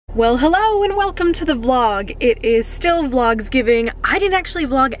Well, hello and welcome to the vlog. It is still Vlogsgiving. I didn't actually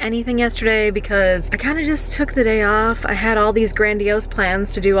vlog anything yesterday because I kind of just took the day off. I had all these grandiose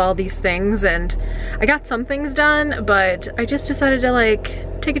plans to do all these things and I got some things done, but I just decided to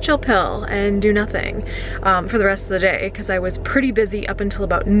like take a chill pill and do nothing for the rest of the day because I was pretty busy up until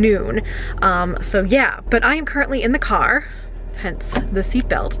about noon. So yeah, but I am currently in the car. Hence the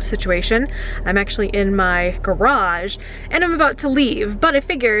seatbelt situation. I'm actually in my garage and I'm about to leave, but I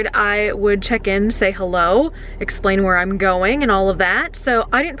figured I would check in, say hello, explain where I'm going and all of that. So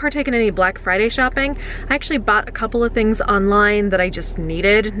I didn't partake in any Black Friday shopping. I actually bought a couple of things online that I just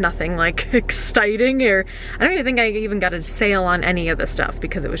needed, nothing like exciting, or I don't even think I even got a sale on any of the stuff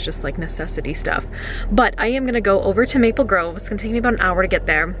because it was just like necessity stuff. But I am gonna go over to Maple Grove. It's gonna take me about an hour to get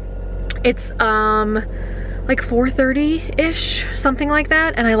there. It's like 4:30-ish, something like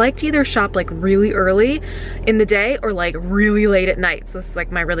that. And I like to either shop like really early in the day or like really late at night. So this is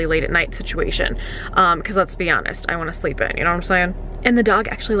like my really late at night situation. Cause let's be honest, I wanna sleep in, you know what I'm saying? And the dog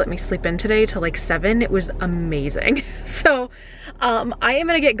actually let me sleep in today till like 7. It was amazing. So I am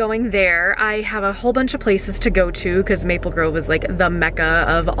gonna get going there. I have a whole bunch of places to go to because Maple Grove is like the mecca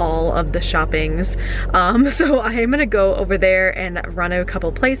of all of the shoppings. So I am gonna go over there and run a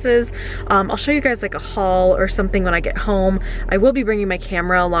couple places. I'll show you guys like a haul or something when I get home. I will be bringing my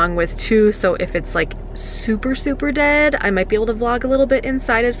camera along with too, so if it's like super dead, I might be able to vlog a little bit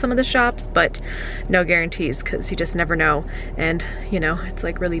inside of some of the shops, but no guarantees because you just never know. And you know, it's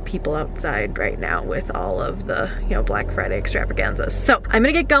like really people outside right now with all of the, you know, Black Friday extravaganzas. So I'm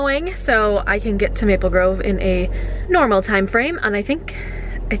gonna get going so I can get to Maple Grove in a normal time frame. And I think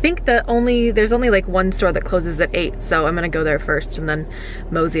there's only like one store that closes at 8, so I'm gonna go there first and then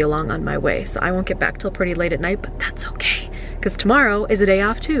mosey along on my way. So I won't get back till pretty late at night, but that's okay because tomorrow is a day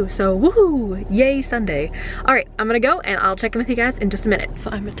off too. So woohoo, yay Sunday. All right, I'm gonna go and I'll check in with you guys in just a minute. So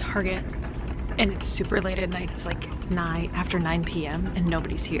I'm at Target and it's super late at night. It's like after 9 p.m. and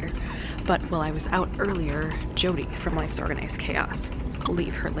nobody's here. But while I was out earlier, Jodi from Life's Organized Chaos, I'll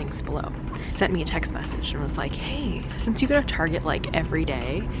leave her links below, sent me a text message and was like, hey, since you go to Target like every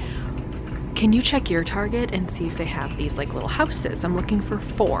day, can you check your Target and see if they have these like little houses? I'm looking for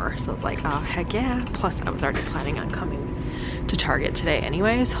 4. So I was like, oh heck yeah. Plus I was already planning on coming to Target today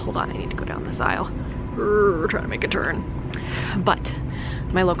anyways. Hold on, I need to go down this aisle. Trying to make a turn. But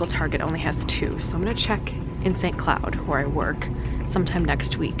my local Target only has 2, so I'm gonna check in St. Cloud where I work sometime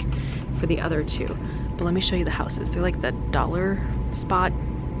next week for the other 2. But let me show you the houses. They're like the dollar spot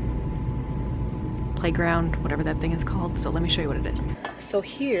playground, whatever that thing is called. So let me show you what it is. So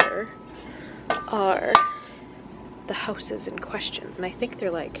here are the houses in question, and I think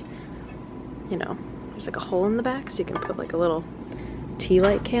they're like, you know, there's like a hole in the back so you can put like a little tea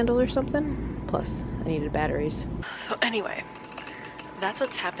light candle or something. Plus I needed batteries. So anyway, that's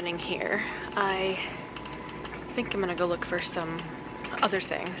what's happening here. I think I'm gonna go look for some other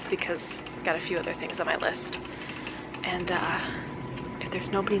things because I've got a few other things on my list. And if there's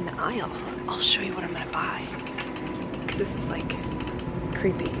nobody in the aisle, I'll show you what I'm gonna buy. Because this is like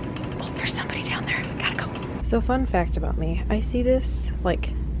creepy. Oh, there's somebody down there. I gotta go. So fun fact about me, I see this, like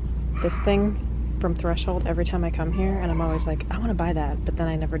this thing from Threshold every time I come here, and I'm always like, I wanna buy that, but then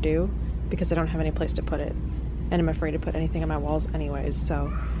I never do because I don't have any place to put it. And I'm afraid to put anything on my walls anyways,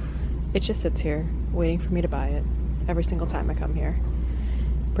 so it just sits here waiting for me to buy it every single time I come here.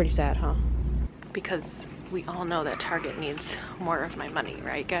 Pretty sad, huh? Because we all know that Target needs more of my money,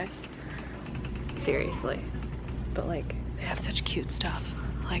 right guys? Seriously. But like, they have such cute stuff.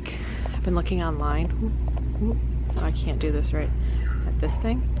 Like, I've been looking online. Oh, I can't do this right. At this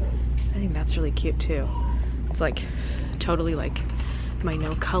thing. I think that's really cute too. It's like totally like my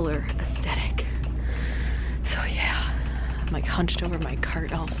no color aesthetic. So yeah, I'm like hunched over my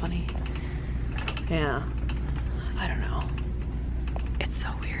cart all funny. Yeah, I don't know. It's so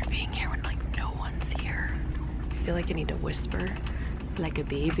weird being here when like no one's here. I feel like I need to whisper like a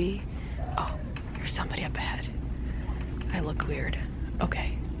baby. Oh, there's somebody up ahead. I look weird.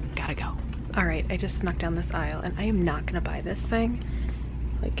 Okay, gotta go. All right, I just snuck down this aisle and I am not gonna buy this thing.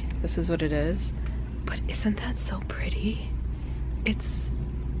 Like, this is what it is. But isn't that so pretty? It's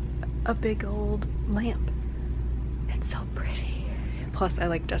a big old lamp. It's so pretty. Plus I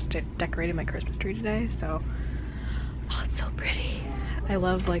like just decorated my Christmas tree today, so oh, it's so pretty. I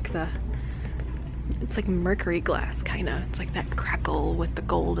love like it's like mercury glass kinda. It's like that crackle with the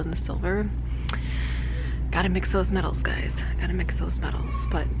gold and the silver. Gotta mix those metals, guys. Gotta mix those metals.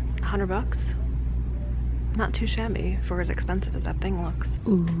 But $100? Not too shabby for as expensive as that thing looks.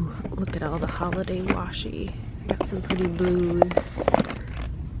 Ooh, look at all the holiday washi. Got some pretty blues.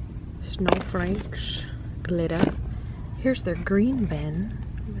 Snowflakes. Glitter. Here's their green bin.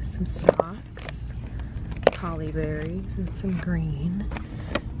 some socks, holly berries, and some green.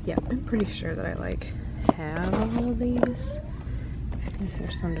 Yeah, I'm pretty sure that I like have all of these. And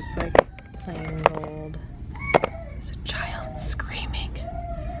here's some just like plain gold. There's a child screaming.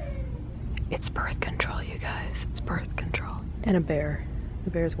 It's birth control, you guys. It's birth control. And a bear.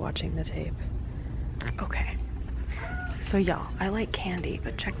 The bear's watching the tape. Okay. So y'all, I like candy,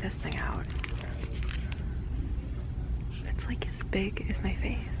 but check this thing out. It's like as big as my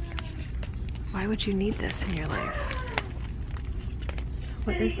face. Why would you need this in your life?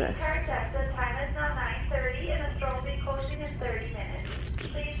 What is this? The time is now 9:30 and the store will be closing in 30 minutes.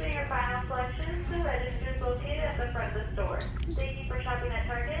 Please bring your final selections. The register is located at the front of the store. Thank you for shopping at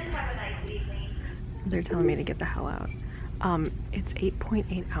Target and have a nice evening. They're telling me to get the hell out. It's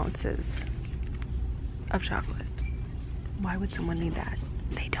 8.8 ounces of chocolate. Why would someone need that?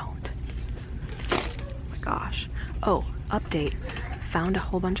 They don't. Oh my gosh. Oh, update. Found a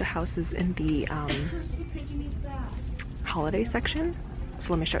whole bunch of houses in the holiday section.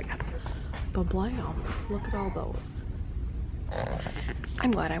 So let me show you. But blam, look at all those.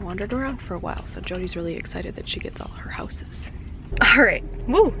 I'm glad I wandered around for a while. So Jodi's really excited that she gets all her houses. All right,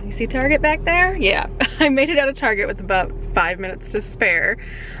 woo, you see Target back there? Yeah, I made it out of Target with about 5 minutes to spare.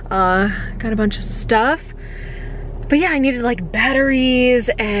 Got a bunch of stuff. But yeah, I needed like batteries,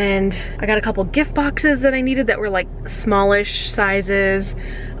 and I got a couple gift boxes that I needed that were like smallish sizes.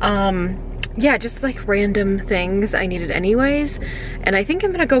 Yeah, just like random things I needed anyways. And I think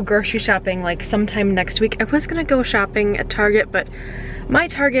I'm gonna go grocery shopping like sometime next week. I was gonna go shopping at Target, but my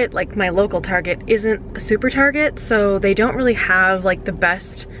Target, like my local Target, isn't a super Target, so they don't really have like the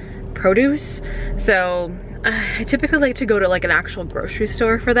best produce. So I typically like to go to like an actual grocery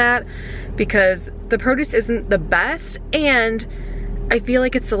store for that, because the produce isn't the best and I feel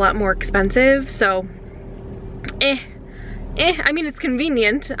like it's a lot more expensive. So I mean, it's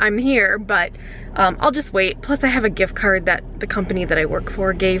convenient, I'm here, but I'll just wait. Plus I have a gift card that the company that I work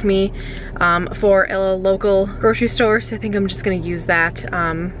for gave me for a local grocery store, so I think I'm just gonna use that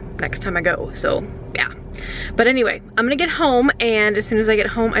next time I go, so yeah. But anyway, I'm gonna get home, and as soon as I get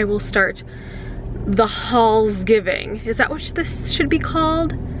home I will start the Haulsgiving. Is that what this should be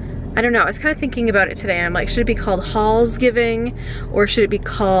called? I don't know, I was kind of thinking about it today and I'm like, should it be called Haulsgiving, or should it be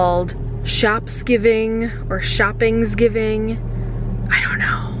called Shopsgiving or Shoppingsgiving? I don't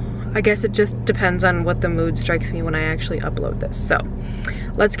know. I guess it just depends on what the mood strikes me when I actually upload this. So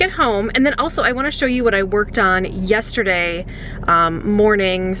let's get home. And then also I want to show you what I worked on yesterday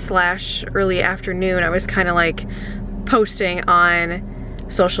morning / early afternoon. I was kind of like posting on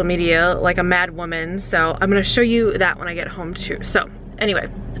social media like a mad woman. So I'm going to show you that when I get home too. So anyway,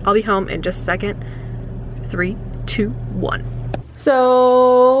 I'll be home in just a second. 3, 2, 1.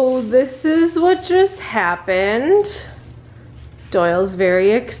 So this is what just happened. Doyle's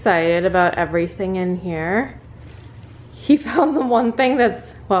very excited about everything in here. He found the one thing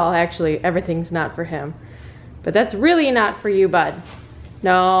that's, well, actually everything's not for him, but that's really not for you, bud.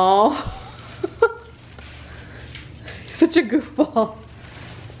 No. Such a goofball.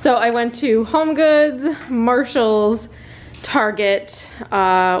 So I went to Home Goods, Marshall's, Target,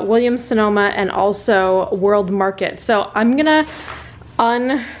 Williams Sonoma, and also World Market. So I'm gonna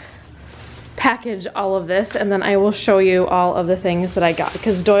unpackage all of this and then I will show you all of the things that I got,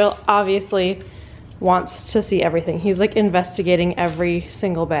 because Doyle obviously wants to see everything. He's like investigating every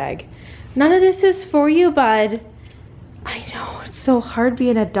single bag. None of this is for you, bud. I know, it's so hard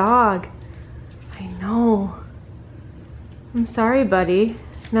being a dog. I know. I'm sorry, buddy.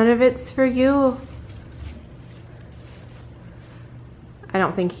 None of it's for you. I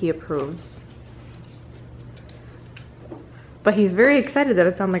don't think he approves. But he's very excited that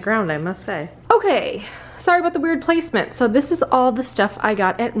it's on the ground, I must say. Okay, sorry about the weird placement. So this is all the stuff I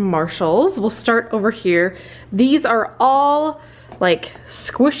got at Marshall's. We'll start over here. These are all like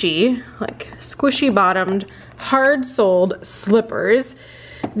squishy bottomed, hard soled slippers.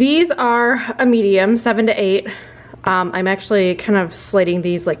 These are a medium, 7 to 8. I'm actually kind of slating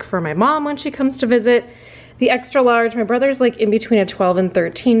these like for my mom when she comes to visit. The extra large, my brother's like in between a 12 and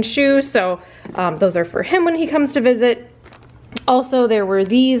 13 shoe, so those are for him when he comes to visit. Also, there were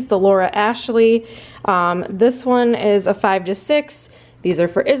these, the Laura Ashley. This one is a 5 to 6. These are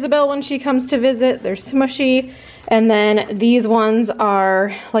for Isabel when she comes to visit. They're smushy. And then these ones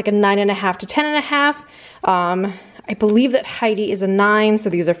are like a 9.5 to 10.5. I believe that Heidi is a 9, so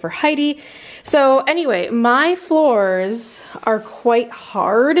these are for Heidi. So anyway, my floors are quite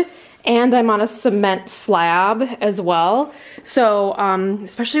hard, and I'm on a cement slab as well. So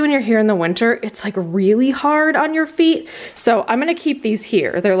especially when you're here in the winter, it's like really hard on your feet. So I'm gonna keep these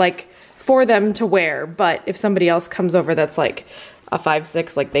here. They're like for them to wear, but if somebody else comes over that's like a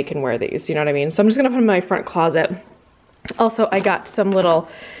 5'6", like they can wear these, you know what I mean? So I'm just gonna put them in my front closet. Also, I got some little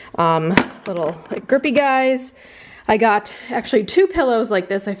like grippy guys. I got actually 2 pillows like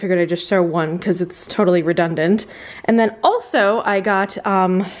this. I figured I'd just show one because it's totally redundant. And then also I got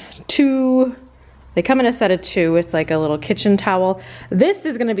 2, they come in a set of 2. It's like a little kitchen towel. This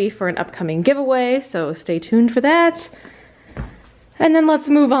is gonna be for an upcoming giveaway, so stay tuned for that. And then let's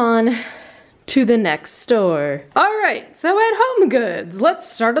move on to the next store. All right, so at Home Goods,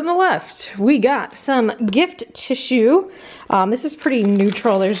 let's start on the left. We got some gift tissue. This is pretty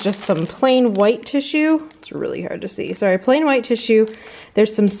neutral. There's just some plain white tissue. It's really hard to see. Sorry, plain white tissue.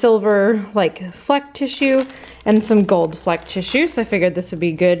 There's some silver like fleck tissue and some gold fleck tissue. So I figured this would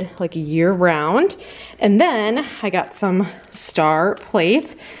be good like year round. And then I got some star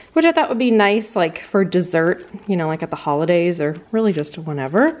plates, which I thought would be nice like for dessert, you know, like at the holidays or really just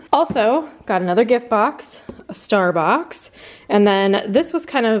whenever. Also got another gift box, a star box. And then this was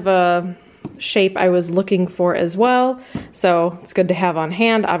kind of a shape I was looking for as well. So it's good to have on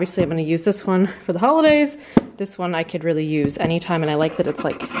hand. Obviously I'm gonna use this one for the holidays. This one I could really use anytime, and I like that it's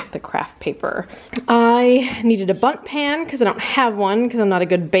like the craft paper. I needed a bundt pan because I don't have one because I'm not a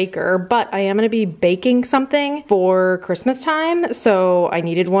good baker, but I am gonna be baking something for Christmas time. So I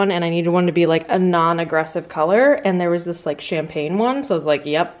needed one, and I needed one to be like a non-aggressive color. And there was this like champagne one. So I was like,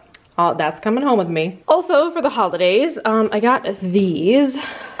 yep, that's coming home with me. Also for the holidays, I got these.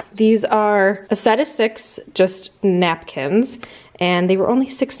 These are a set of 6 just napkins, and they were only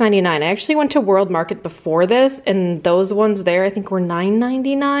 $6.99. I actually went to World Market before this, and those ones there I think were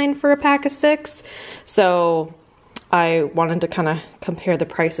 $9.99 for a pack of 6. So I wanted to kind of compare the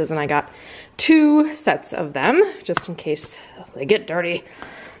prices, and I got 2 sets of them just in case they get dirty.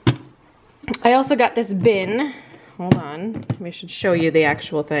 I also got this bin. Hold on, we should show you the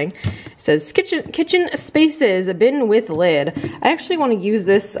actual thing. It says kitchen spaces, a bin with lid. I actually want to use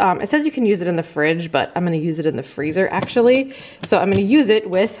this. It says you can use it in the fridge, but I'm going to use it in the freezer actually. So I'm going to use it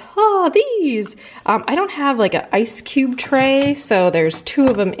with these. I don't have like an ice cube tray, so there's 2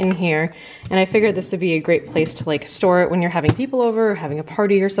 of them in here, and I figured this would be a great place to like store it when you're having people over, or having a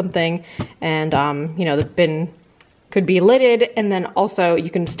party or something. And you know, the bin could be lidded, and then also you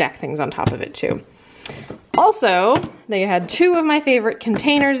can stack things on top of it too. Also, they had 2 of my favorite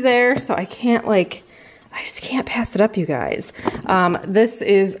containers there, so I just can't pass it up, you guys. This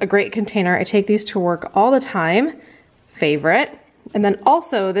is a great container. I take these to work all the time. Favorite. And then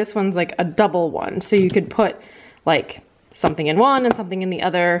also this one's like a double one, so you could put like something in one and something in the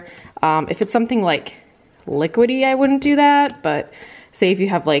other. If it's something like liquidy, I wouldn't do that, but say if you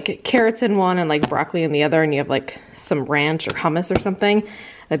have like carrots in one and like broccoli in the other, and you have like some ranch or hummus or something,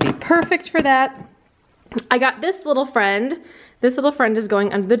 that'd be perfect for that. I got this little friend. This little friend is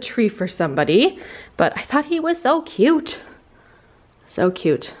going under the tree for somebody, but I thought he was so cute. So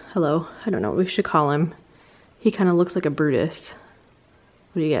cute. Hello. I don't know what we should call him. He kind of looks like a Brutus.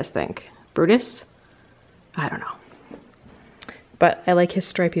 What do you guys think? Brutus? I don't know. But I like his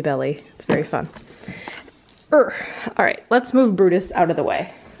stripy belly. It's very fun. All right, let's move Brutus out of the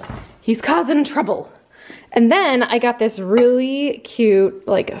way. He's causing trouble. And then I got this really cute,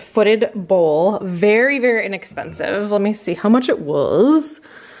 like, footed bowl. Very, very inexpensive. Let me see how much it was.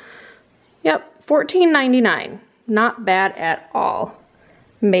 Yep, $14.99. Not bad at all.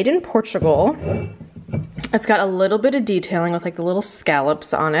 Made in Portugal. It's got a little bit of detailing with like the little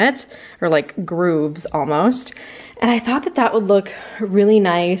scallops on it, or like grooves almost. And I thought that that would look really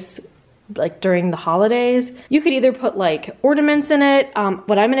nice like during the holidays. You could either put like ornaments in it.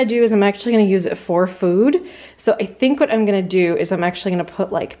 What I'm gonna do is I'm actually gonna use it for food. So I think what I'm gonna do is I'm actually gonna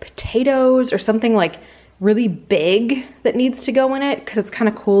put like potatoes or something like really big that needs to go in it, because it's kind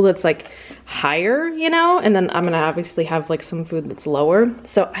of cool that's like higher, you know? And then I'm gonna obviously have like some food that's lower.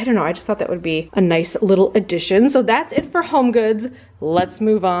 So I don't know, I just thought that would be a nice little addition. So that's it for Home Goods. Let's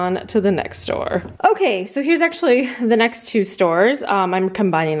move on to the next store. Okay, so here's actually the next two stores. I'm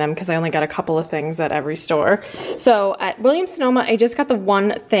combining them because I only got a couple of things at every store. So at Williams-Sonoma, I just got the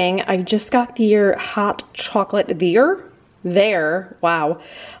one thing. I just got their hot chocolate there, wow,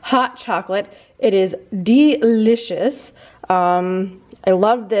 hot chocolate. It is delicious. I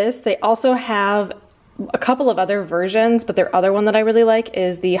love this. They also have a couple of other versions, but their other one that I really like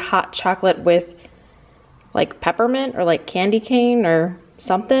is the hot chocolate with like peppermint or like candy cane or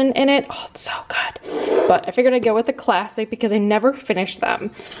something in it. Oh, it's so good. But I figured I'd go with the classic because I never finished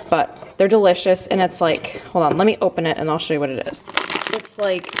them, but they're delicious. And it's like, hold on, let me open it and I'll show you what it is. It's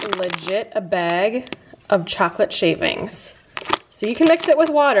like legit a bag of chocolate shavings. So you can mix it with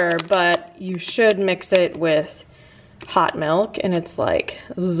water, but you should mix it with hot milk, and it's like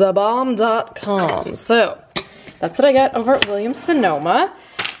zabomb.com. So that's what I got over at Williams-Sonoma.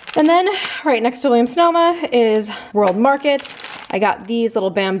 And then right next to Williams-Sonoma is World Market. I got these little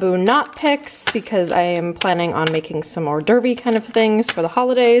bamboo knot picks because I am planning on making some hors d'oeuvre kind of things for the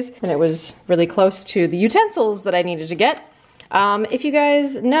holidays, and it was really close to the utensils that I needed to get. If you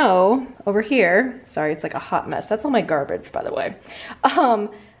guys know, over here, sorry, it's like a hot mess. That's all my garbage, by the way.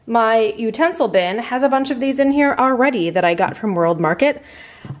 My utensil bin has a bunch of these in here already that I got from World Market.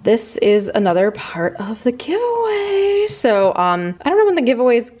 This is another part of the giveaway. So, I don't know when the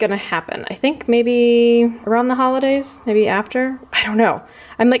giveaway is gonna happen. I think maybe around the holidays, maybe after. I don't know.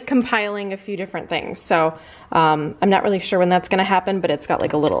 I'm like compiling a few different things. So, I'm not really sure when that's gonna happen, but it's got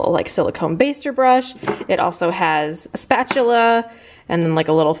like a little like silicone baster brush. It also has a spatula and then like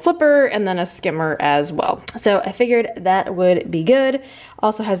a little flipper and then a skimmer as well. So I figured that would be good.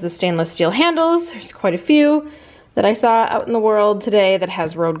 Also has the stainless steel handles. There's quite a few that I saw out in the world today that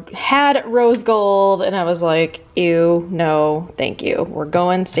had rose gold, and I was like, ew, no, thank you. We're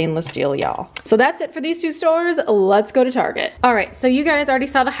going stainless steel, y'all. So that's it for these two stores. Let's go to Target. All right, so you guys already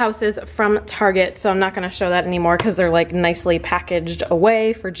saw the houses from Target, so I'm not gonna show that anymore because they're like nicely packaged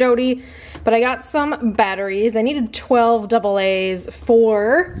away for Jodi. But I got some batteries. I needed 12 AA's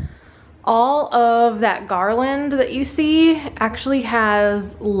for all of that garland that you see actually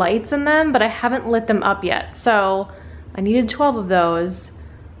has lights in them, but I haven't lit them up yet. So I needed 12 of those.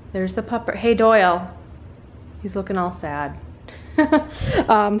 There's the pupper. Hey, Doyle. He's looking all sad.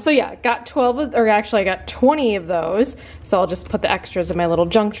 So yeah, got 12 of, or actually I got 20 of those. So I'll just put the extras in my little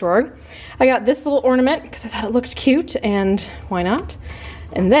junk drawer. I got this little ornament because I thought it looked cute, and why not?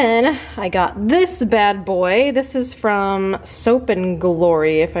 And then I got this bad boy. This is from Soap and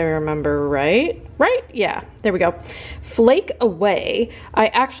Glory, if I remember right. Right? Yeah, there we go. Flake Away. I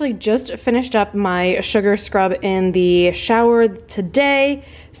actually just finished up my sugar scrub in the shower today,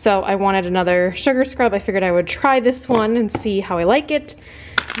 so I wanted another sugar scrub. I figured I would try this one and see how I like it.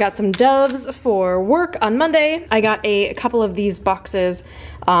 Got some Doves for work on Monday. I got a couple of these boxes.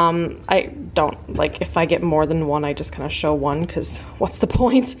 I don't, like, if I get more than one, I just kind of show one because what's the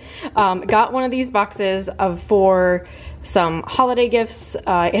point? Got one of these boxes for some holiday gifts.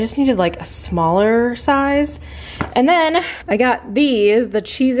 I just needed like a smaller size. And then I got these, the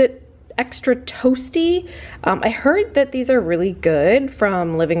Cheez-It Extra Toasty. I heard that these are really good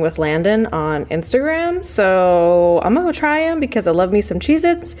from Living with Landon on Instagram, so I'm gonna try them because I love me some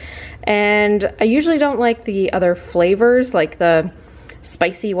Cheez-Its, and I usually don't like the other flavors, like the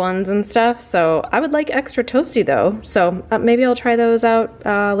spicy ones and stuff, so I would like Extra Toasty though, so maybe I'll try those out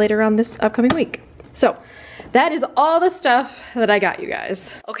later on this upcoming week. So that is all the stuff that I got, you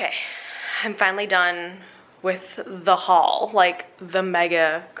guys. Okay, I'm finally done with the haul, like the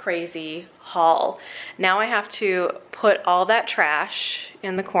mega crazy haul. Now I have to put all that trash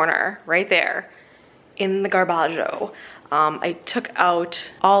in the corner right there in the garbaggio. I took out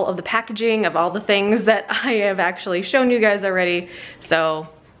all of the packaging of all the things that I have actually shown you guys already. So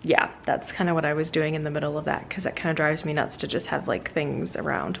yeah, that's kind of what I was doing in the middle of that, because that kind of drives me nuts to just have like things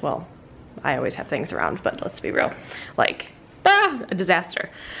around. Well, I always have things around, but let's be real, like a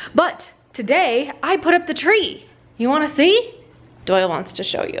disaster. But today, I put up the tree. You wanna see? Doyle wants to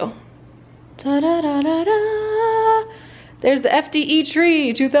show you. Ta-da-da-da-da! There's the FDE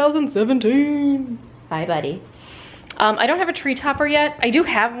tree 2017. Hi, buddy. I don't have a tree topper yet. I do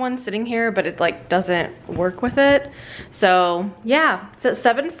have one sitting here, but it like doesn't work with it. So yeah, it's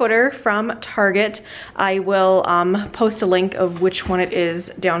a 7-footer from Target. I will post a link of which one it is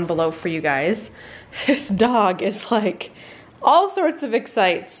down below for you guys. This dog is like all sorts of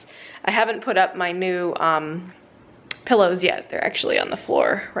excites. I haven't put up my new pillows yet. They're actually on the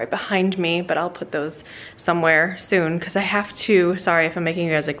floor right behind me, but I'll put those somewhere soon because I have to. Sorry if I'm making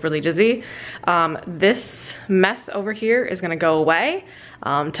you guys like really dizzy. This mess over here is gonna go away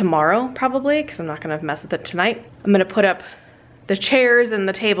tomorrow probably, because I'm not gonna mess with it tonight. I'm gonna put up the chairs and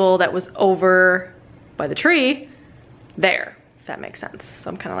the table that was over by the tree there, if that makes sense. So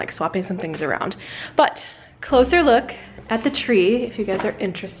I'm kind of like swapping some things around. But closer look at the tree if you guys are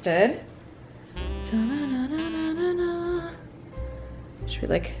interested. Should we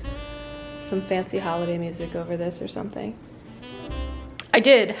like some fancy holiday music over this or something? I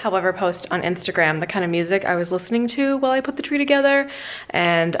did, however, post on Instagram the kind of music I was listening to while I put the tree together,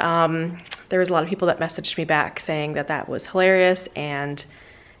 and there was a lot of people that messaged me back saying that that was hilarious and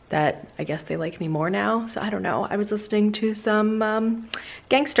that I guess they like me more now. So I don't know, I was listening to some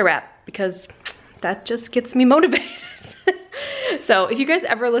gangster rap because that just gets me motivated. So if you guys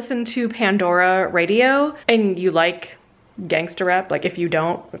ever listen to Pandora Radio and you like gangster rap, like if you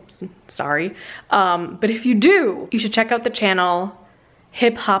don't, sorry, but if you do, you should check out the channel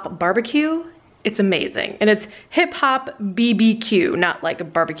Hip Hop Barbecue. It's amazing. And it's hip hop BBQ, not like a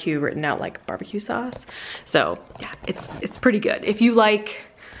barbecue written out like barbecue sauce. So yeah, it's pretty good. If you like,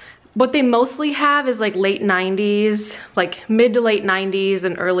 what they mostly have is like late 90s, like mid to late 90s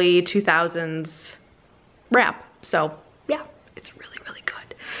and early 2000s rap. So yeah, it's really, really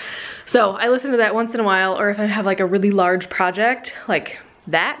good. So I listen to that once in a while, or if I have like a really large project like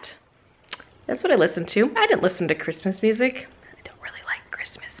that, that's what I listen to. I didn't listen to Christmas music. I don't really like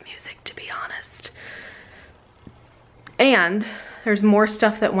Christmas music, to be honest. And there's more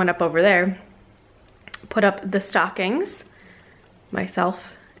stuff that went up over there. Put up the stockings, myself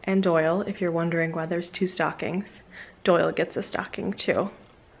and Doyle, if you're wondering why there's 2 stockings. Doyle gets a stocking too.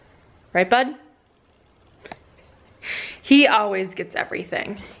 Right, bud? He always gets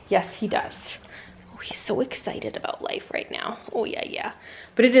everything. Yes, he does. Oh, he's so excited about life right now. Oh yeah, yeah.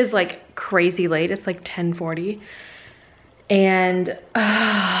 But it is like crazy late. It's like 10:40. And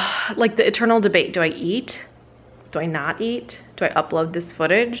like the eternal debate, do I eat? Do I not eat? Do I upload this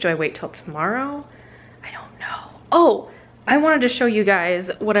footage? Do I wait till tomorrow? I don't know. Oh, I wanted to show you guys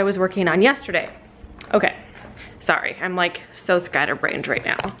what I was working on yesterday. Okay, sorry, I'm like so scatterbrained right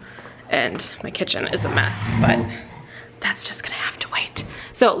now and my kitchen is a mess, but that's just gonna have to wait.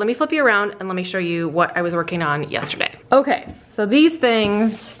 So let me flip you around and let me show you what I was working on yesterday. Okay, so these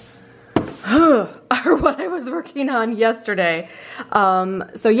things are what I was working on yesterday.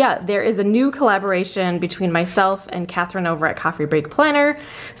 So yeah, there is a new collaboration between myself and Catherine over at Coffee Break Planner.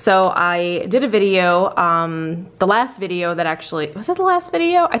 So I did a video, the last video that actually, was it the last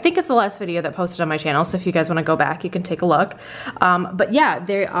video? I think it's the last video that posted on my channel. So if you guys wanna go back, you can take a look. But yeah,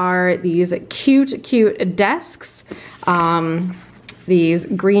 there are these cute desks. These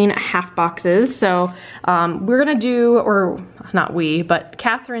green half boxes. So we're gonna do, or not we, but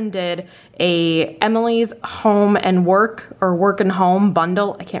Catherine did a Emily's home and work, or work and home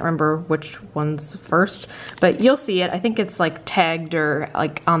bundle. I can't remember which one's first, but you'll see it. I think it's like tagged or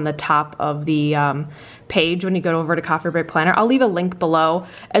like on the top of the page when you go over to Coffee Break Planner. I'll leave a link below,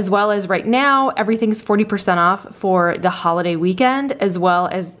 as well as right now, everything's 40% off for the holiday weekend, as well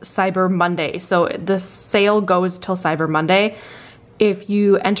as Cyber Monday. So the sale goes till Cyber Monday. If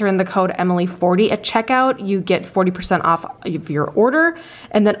you enter in the code Emily40 at checkout, you get 40% off of your order.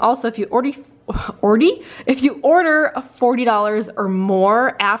 And then also if you order $40 or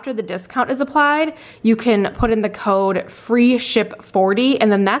more after the discount is applied, you can put in the code FREESHIP40,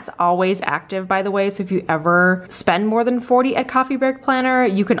 and then that's always active, by the way. So if you ever spend more than 40 at Coffee Break Planner,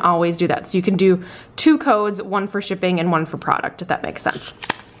 you can always do that. So you can do 2 codes, one for shipping and one for product, if that makes sense.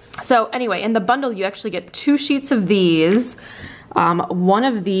 So anyway, in the bundle, you actually get 2 sheets of these. One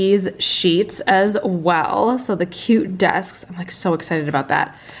of these sheets as well. So the cute desks, I'm like so excited about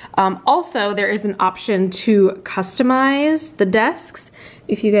that. Also, there is an option to customize the desks.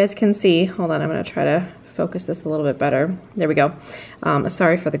 If you guys can see, hold on, I'm gonna try to focus this a little bit better. There we go.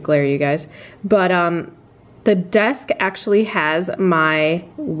 Sorry for the glare, you guys. But the desk actually has my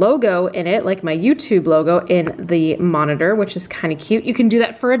logo in it, like my YouTube logo in the monitor, which is kind of cute. You can do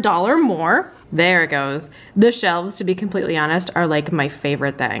that for $1 more. There it goes. The shelves, to be completely honest, are like my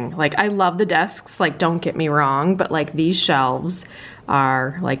favorite thing. Like, I love the desks, like, don't get me wrong, but like these shelves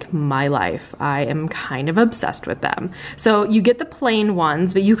are like my life. I am kind of obsessed with them. So you get the plain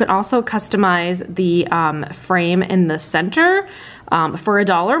ones, but you can also customize the frame in the center for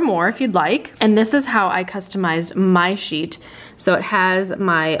 $1 more if you'd like. And this is how I customized my sheet. So it has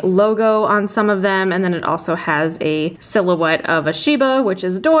my logo on some of them, and then it also has a silhouette of a SHIBA, which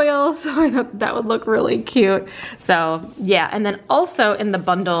is Doyle, so I thought that would look really cute. So yeah, and then also in the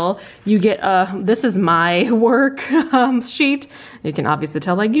bundle, you get this is my work sheet. You can obviously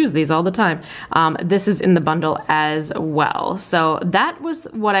tell I use these all the time. This is in the bundle as well. So that was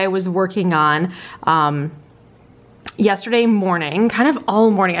what I was working on yesterday morning, kind of all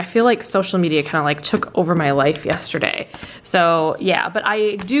morning. I feel like social media kind of like took over my life yesterday. So yeah, but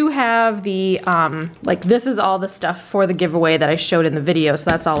I do have the, like this is all the stuff for the giveaway that I showed in the video. So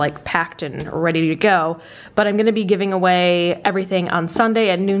that's all like packed and ready to go. But I'm gonna be giving away everything on Sunday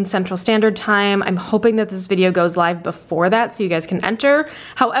at noon Central Standard Time. I'm hoping that this video goes live before that so you guys can enter.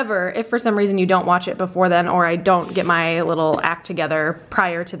 However, if for some reason you don't watch it before then, or I don't get my little act together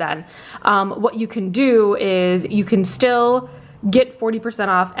prior to then, what you can do is you can still get 40%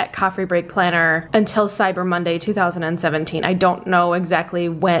 off at Coffee Break Planner until Cyber Monday 2017. I don't know exactly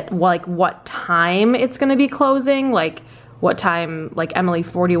when, like what time it's gonna be closing, like what time like Emily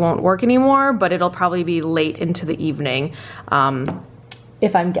 40 won't work anymore, but it'll probably be late into the evening,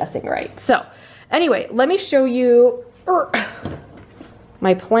 if I'm guessing right. So anyway, let me show you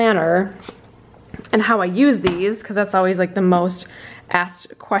my planner and how I use these, because that's always like the most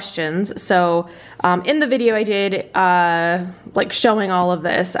asked questions. So in the video I did, like showing all of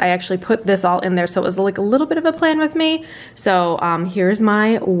this, I actually put this all in there. So it was like a little bit of a plan with me. So here's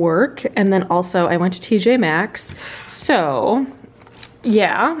my work. And then also I went to TJ Maxx. So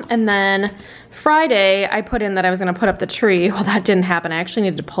yeah, and then Friday, I put in that I was gonna put up the tree. Well, that didn't happen. I actually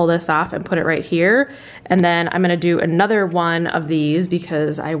needed to pull this off and put it right here. And then I'm gonna do another one of these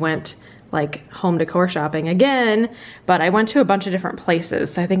because I went like home decor shopping again, but I went to a bunch of different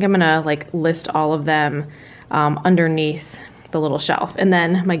places. So I think I'm gonna like list all of them underneath the little shelf. And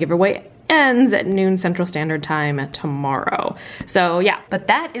then my giveaway ends at noon Central Standard Time tomorrow. So yeah, but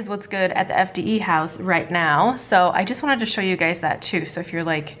that is what's good at the FDE house right now. So I just wanted to show you guys that too. So if you're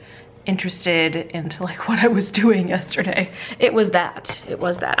like interested into like what I was doing yesterday, it was that.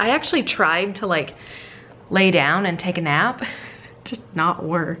 I actually tried to like lay down and take a nap. It did not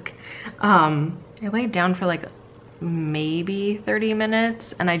work. I laid down for like maybe 30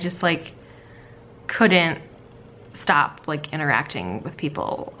 minutes and I just like couldn't stop like interacting with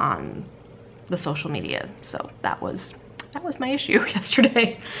people on the social media. So that was my issue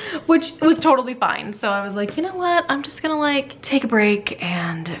yesterday, which was totally fine. So I was like, you know what? I'm just gonna like take a break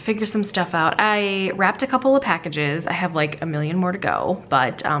and figure some stuff out. I wrapped a couple of packages. I have like a million more to go,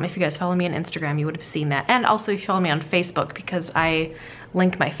 but if you guys follow me on Instagram, you would have seen that. And also if you follow me on Facebook, because I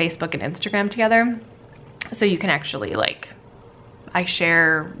link my Facebook and Instagram together. So you can actually like, I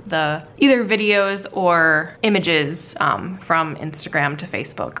share the either videos or images from Instagram to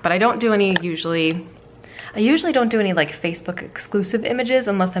Facebook, but I don't do any I usually don't do any like Facebook exclusive images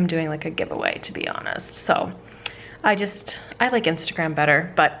unless I'm doing like a giveaway, to be honest. So I like Instagram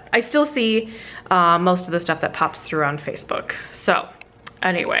better, but I still see most of the stuff that pops through on Facebook. So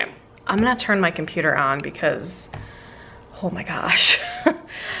anyway, I'm gonna turn my computer on because, oh my gosh,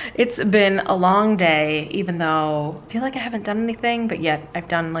 it's been a long day, even though I feel like I haven't done anything, but yet I've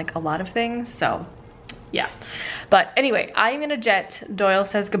done like a lot of things, so yeah. But anyway, I'm in a jet. Doyle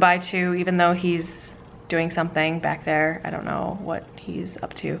says goodbye to, even though he's doing something back there. I don't know what he's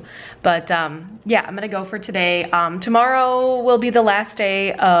up to, but yeah, I'm gonna go for today. Tomorrow will be the last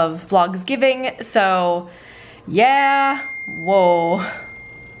day of Vlogsgiving, so yeah, whoa,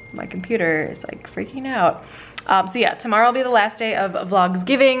 my computer is like freaking out. So yeah, tomorrow will be the last day of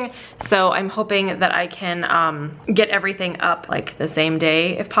Vlogsgiving, so I'm hoping that I can get everything up like the same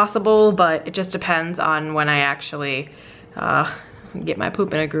day if possible, but it just depends on when I actually get my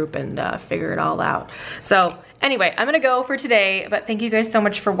poop in a group and figure it all out. So anyway, I'm gonna go for today, but thank you guys so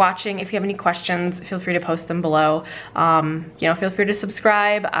much for watching. If you have any questions, feel free to post them below. You know, feel free to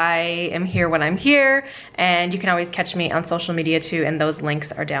subscribe. I am here when I'm here, and you can always catch me on social media too, and those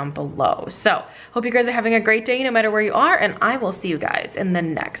links are down below. So hope you guys are having a great day no matter where you are, and I will see you guys in the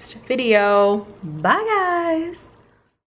next video. Bye guys.